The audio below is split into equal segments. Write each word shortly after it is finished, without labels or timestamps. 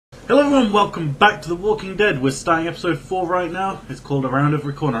Hello everyone, welcome back to The Walking Dead. We're starting episode 4 right now. It's called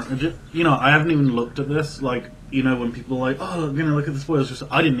Aarointheknee Corner. You know, I haven't even looked at this. Like, you know, when people are like, oh, I'm gonna look at the spoilers. Just,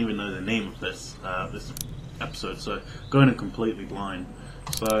 I didn't even know the name of this this episode, so going in completely blind.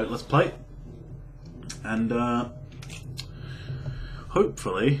 So let's play. And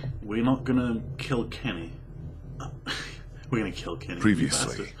hopefully we're not gonna kill Kenny. We're gonna kill Kenny.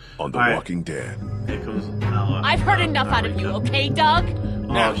 Previously on The Walking Dead. Here comes our, I've heard enough out of you, okay, Doug?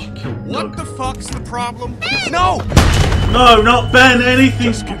 Oh, she killed What Doug. the fuck's the problem? Ben! No! No, not Ben. Anything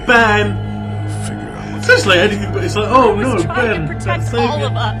Just kidding. Ben. Figure out what's Seriously, anything but it's like, oh I no, was trying Ben. to protect Save all you.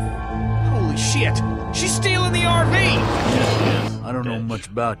 of us. Holy shit! She's stealing the RV! Yes, I don't know bitch. much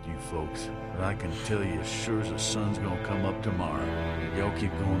about you folks, but I can tell you as sure as the sun's gonna come up tomorrow. Y'all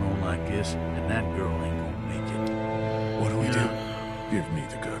keep going on like this, and that girl ain't gonna make it. What do we do? Give me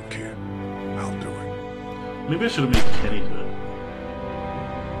the gun, kid. I'll do it. Maybe I should have made Kenny do it.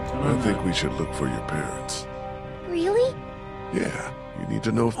 I think we should look for your parents. Really? Yeah, you need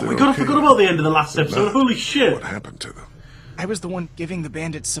to know if Oh they're my god, I okay. forgot about the end of the last If episode. not, Holy shit. What happened to them? I was the one giving the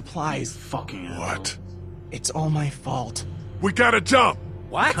bandits supplies. Fucking hell. What? It's all my fault. We gotta jump!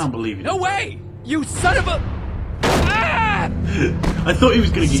 What? I can't believe it. No way! You son of a... Ah! I thought he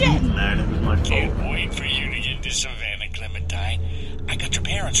was going to get eaten there and it was my Can't fault. wait for you to get to Savannah, Clementine. I got your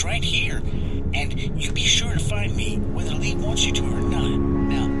parents right here, and you be sure to find me, whether Lee wants you to or not.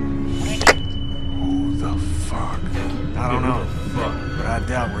 Now, what I need... Who the fuck? I don't know, Fuck. but I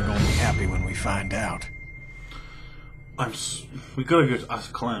doubt we're gonna be happy when we find out. We gotta go to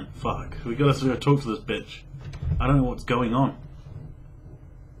ask Clem. Fuck. We gotta go talk to this bitch. I don't know what's going on.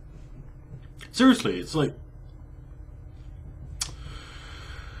 Seriously, it's like...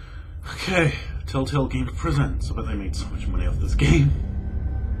 Okay, Telltale Games presents. I bet they made so much money off this game.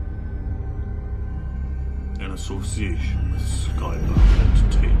 In association with Skybound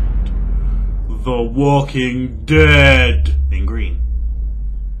Entertainment. The Walking Dead! In green.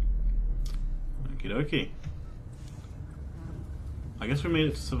 Okie dokie. I guess we made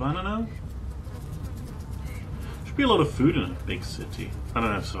it to Savannah now? Should be a lot of food in a big city. I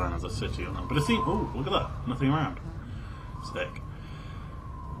don't know if Savannah's a city or not, but I see. Oh, look at that. Nothing around. Sick.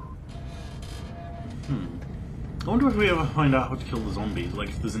 I wonder if we ever find out how to kill the zombies. Like,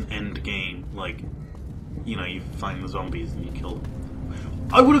 if there's an end game. Like, you know, you find the zombies and you kill them.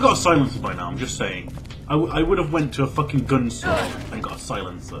 I would have got a silencer by now, I'm just saying. I would have went to a fucking gun store and got a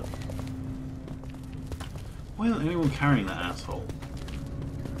silencer. Why isn't anyone carrying that asshole?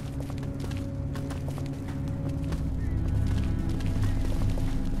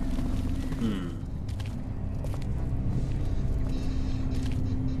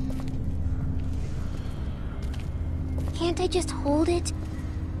 Can't I just hold it?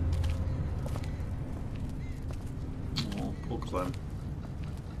 Oh, poor Clem.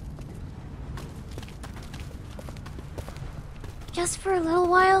 Just for a little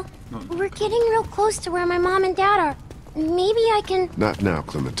while? No. We're getting real close to where my mom and dad are. Maybe I can... Not now,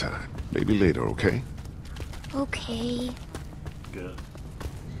 Clementine. Maybe later, okay? Okay. Good.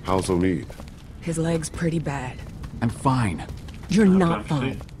 How's O'Neill? His leg's pretty bad. I'm fine. You're Okay, not see.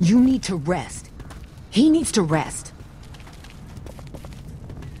 fine. You need to rest. He needs to rest.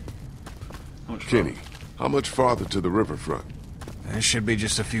 How much Kenny, how much farther to the riverfront? There should be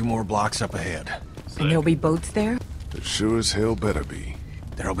just a few more blocks up ahead. And there'll be boats there? It sure as hell better be.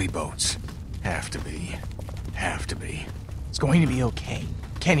 There'll be boats. Have to be. Have to be. It's going to be okay.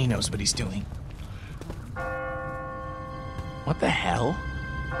 Kenny knows what he's doing. What the hell?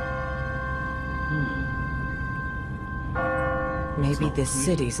 Maybe this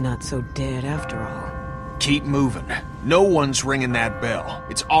city's not so dead after all. Keep moving. No one's ringing that bell.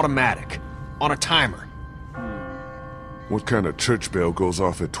 It's automatic. On a timer. What kind of church bell goes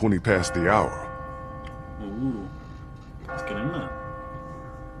off at 20 past the hour? Ooh. Let's get in there.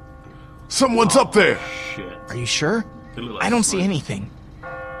 Someone's up there! Shit. Are you sure? They look like I don't see snipe. anything.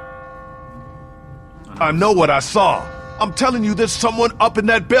 I know what I saw. I'm telling you, there's someone up in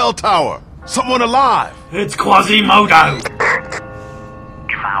that bell tower. Someone alive. It's Quasimodo!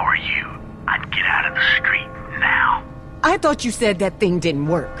 If I were you, I'd get out of the street now. I thought you said that thing didn't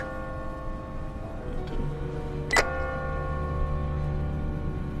work.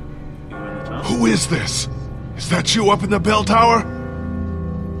 You in the town? Who is this? Is that you up in the bell tower?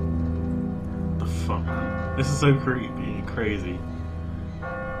 The fuck, man? This is so creepy and crazy.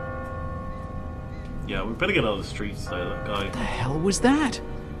 Yeah, we better get out of the streets though, that guy. The hell was that?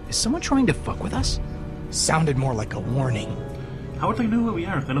 Is someone trying to fuck with us? Sounded more like a warning. How would they know where we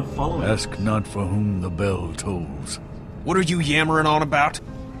are if they're not following us? Ask not for whom the bell tolls. What are you yammering on about?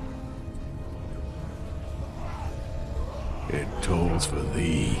 It tolls for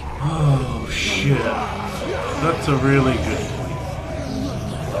thee. Oh shit. That's a really good point.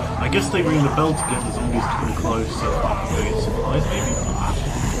 I guess they ring the bell to get the zombies to come close so I can go get supplies, maybe?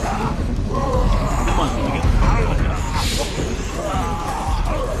 Come on, let me get the fuck out of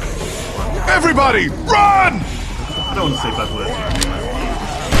here. Everybody, run! I don't want to say bad words here.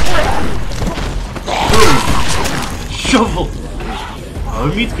 Boom! Shovel! Oh,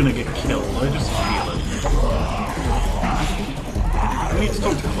 meat's gonna get killed, I just feel it. I need to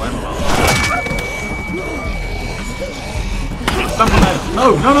talk to Clem about that. Stamp on that. No!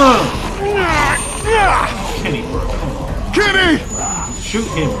 Kenny, bro, come on. Kenny! Shoot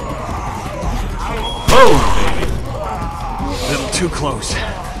him. Oh, baby. A little too close,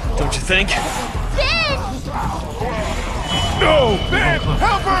 don't you think? Ben! No! Ben!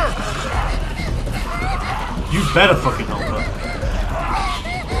 Help her! You better fucking help her.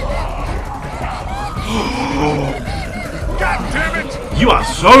 God damn it! You are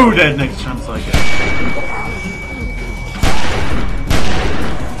so dead next chance I get.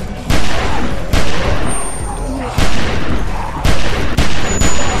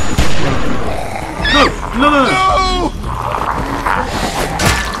 No! No!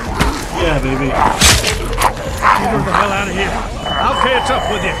 Yeah, baby. Get her the hell out of here. I'll catch up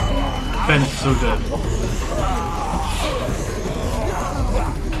with you. Ben is so dead.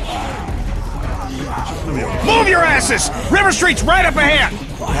 Move your asses! River Street's right up ahead!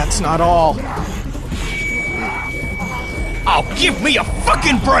 That's not all. Oh, give me a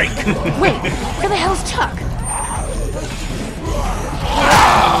fucking break! Wait, where the hell's Chuck?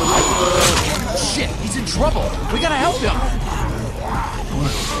 Shit, he's in trouble. We gotta help him.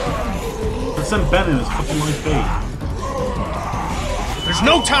 Let's send Ben in his fucking life bait. There's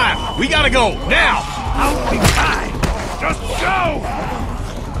no time! We gotta go, now! I'll be fine. Just go!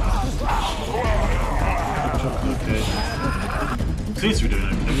 Okay. Seems to be doing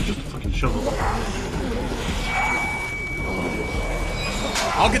everything, just a fucking shovel.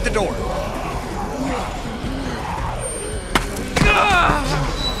 I'll get the door.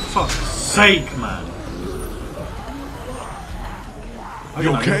 Fuck's sake, man.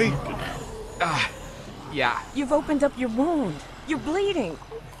 You okay? Yeah. You've opened up your wound. You're bleeding.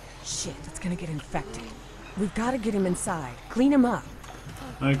 Shit, it's gonna get infected. We've gotta get him inside. Clean him up.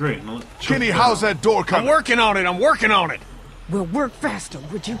 I agree. Now let's Kenny, choke how's down. that door I'm coming? working on it, I'm working on it! We'll work faster,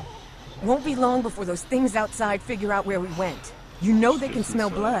 would you? Won't be long before those things outside figure out where we went. You know they can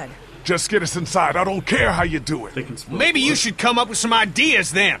smell blood. Just get us inside. I don't care how you do it. They can smell Maybe you blood. should come up with some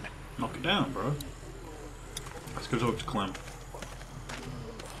ideas then! Knock it down, bro. Let's go talk to Clem.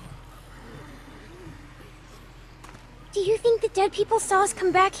 Do you think the dead people saw us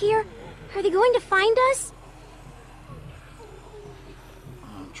come back here? Are they going to find us?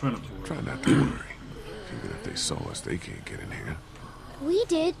 I'm trying not to worry. Try not to worry. Even if they saw us, they can't get in here. We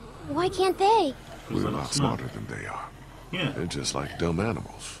did. Why can't they? Because We're they're a not lot smart. smarter than they are. Yeah. They're just like dumb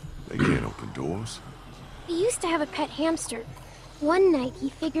animals. They can't open doors. We used to have a pet hamster. One night, he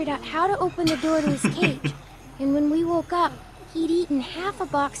figured out how to open the door to his cage. And when we woke up, he'd eaten half a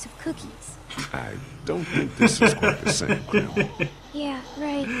box of cookies. I don't think this is quite the same, Clem. Yeah,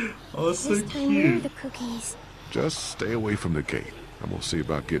 right. Oh, that's so This time we're cute. the cookies. Just stay away from the gate. I'm gonna see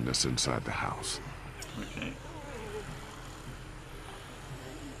about getting us inside the house. Okay.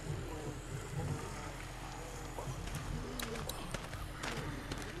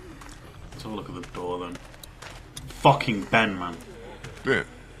 Let's have a look at the door then. Fucking Ben, man. Ben,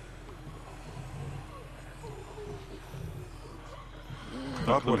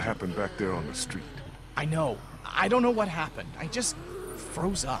 about what happened back there on the street. I know. I don't know what happened. I just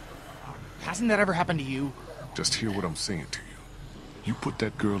froze up. Hasn't that ever happened to you? Just hear what I'm saying to you. You put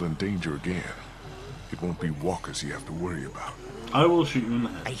that girl in danger again. It won't be walkers you have to worry about. I will shoot you in the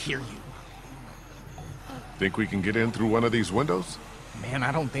head. I hear you. Think we can get in through one of these windows? Man,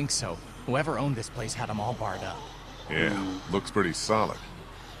 I don't think so. Whoever owned this place had them all barred up. Yeah, looks pretty solid.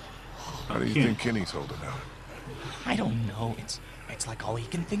 How do you think Kenny's holding out? I don't know. It's like all he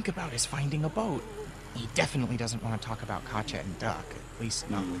can think about is finding a boat. He definitely doesn't want to talk about Katja and Duck, at least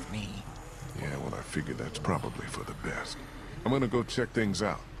not with me. Yeah, well, I figured that's probably for the best. I'm gonna go check things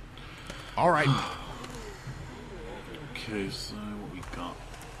out. All right. Okay, so what we got?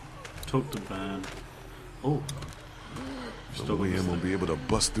 Talk to Ben. Oh. No way I'm gonna be able to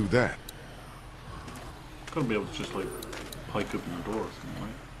bust through that. Gotta be able to just like pike open the door or something,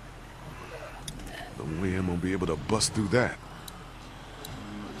 right? No way I'm gonna be able to bust through that.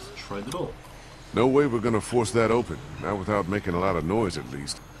 Let's try the door. No way we're gonna force that open. Not without making a lot of noise, at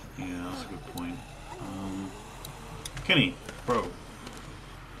least. Yeah, that's a good point. Kenny, bro.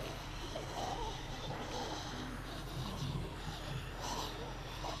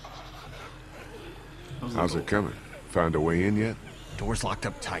 How's it coming? Found a way in yet? Door's locked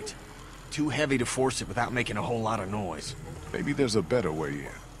up tight. Too heavy to force it without making a whole lot of noise. Maybe there's a better way in.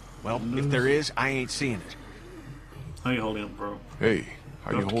 Well, if there is, I ain't seeing it. How you holding up, bro? Hey,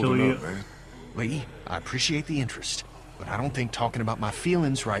 how you About to kill holding you. up, man? Lee, I appreciate the interest, but I don't think talking about my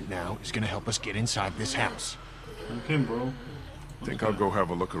feelings right now is gonna help us get inside this house. Okay, bro. Think I'll go have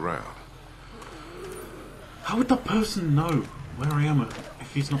a look around. How would that person know where I am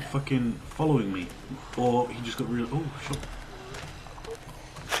if he's not fucking following me? Or he just got real... Oh, shit.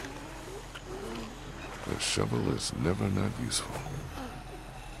 A shovel is never not useful.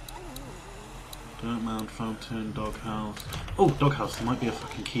 Dirt mound, fountain, doghouse. Oh, doghouse. There might be a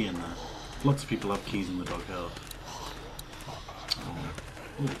fucking key in there. Lots of people have keys in the doghouse.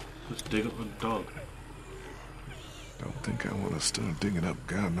 Oh, let's dig up the dog. Don't think I want to start digging up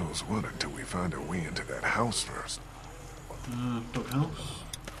God knows what until we find a way into that house first. Doghouse?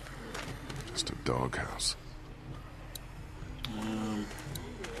 Just a doghouse.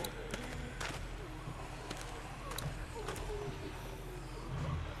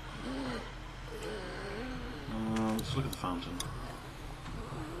 Let's look at the fountain.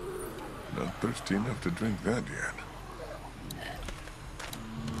 Not thirsty enough to drink that yet.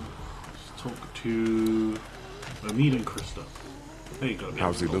 Let's talk to Omid and Krista. There you go.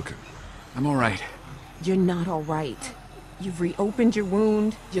 How's he looking? I'm alright. You're not alright. You've reopened your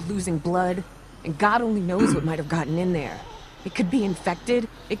wound, you're losing blood, and God only knows what might have gotten in there. It could be infected,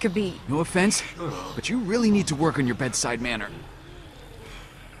 it could be... No offense, but you really need to work on your bedside manner.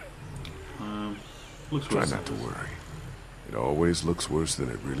 Looks Try worse. not to worry. It always looks worse than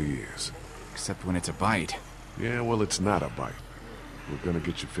it really is. Except when it's a bite. Yeah, well, it's not a bite. We're gonna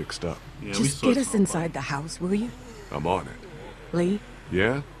get you fixed up. Yeah, Just get us inside the house, will you? I'm on it. Lee?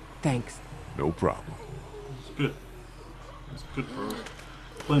 Yeah? Thanks. No problem. It's good. It's good for us.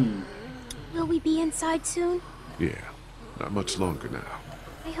 Clem. Will we be inside soon? Yeah, not much longer now.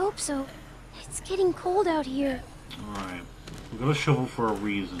 I hope so. It's getting cold out here. Alright. We've got a shovel for a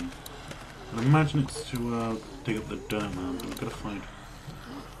reason. I imagine it's to dig up the dirt mound, but we've got to find...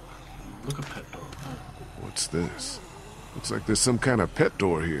 Look, a pet dog. What's this? Looks like there's some kind of pet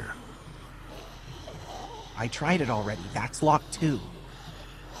door here. I tried it already. That's locked too.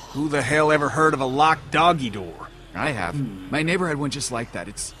 Who the hell ever heard of a locked doggy door? I have. My neighbor had one just like that.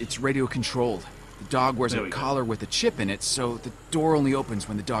 It's radio controlled. The dog wears There a we go. collar with a chip in it, so the door only opens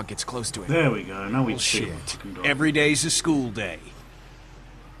when the dog gets close to it. There we go. Now we Bullshit. dig up the fucking dog. Every day's a school day.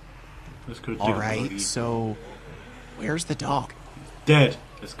 Let's go dig up the Alright, doggy. so... Where's the dog? Dead.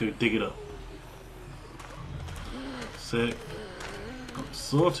 Let's go dig it up. Sick. Got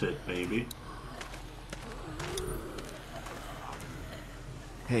sorted, baby.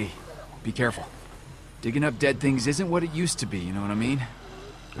 Hey, be careful. Digging up dead things isn't what it used to be, you know what I mean?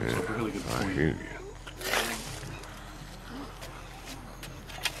 That's a really good I point. hear you.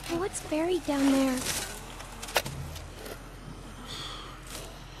 What's buried down there?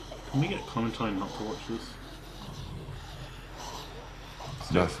 Can we get Clementine not to watch this?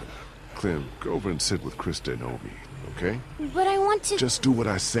 Nothing. Clem, go over and sit with Krista and Obi, okay? But I want to... Just do what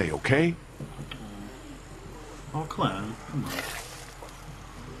I say, okay? Oh, Claire, come on.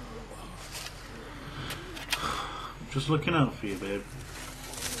 Just looking out for you, babe.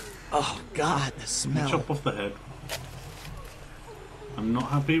 Oh God, the Let me smell. chop off the head. I'm not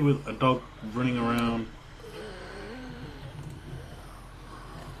happy with a dog running around.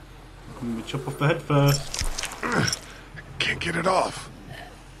 Let me chop off the head first. Can't get it off.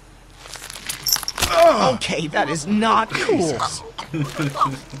 Okay, that is not cool.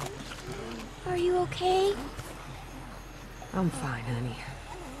 Are you okay? I'm fine, honey.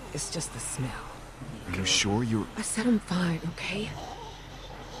 It's just the smell. Are you sure you're... I said I'm fine, okay?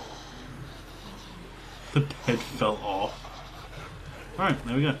 The head fell off. Alright,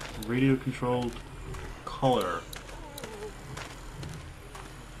 there we go. Radio controlled collar.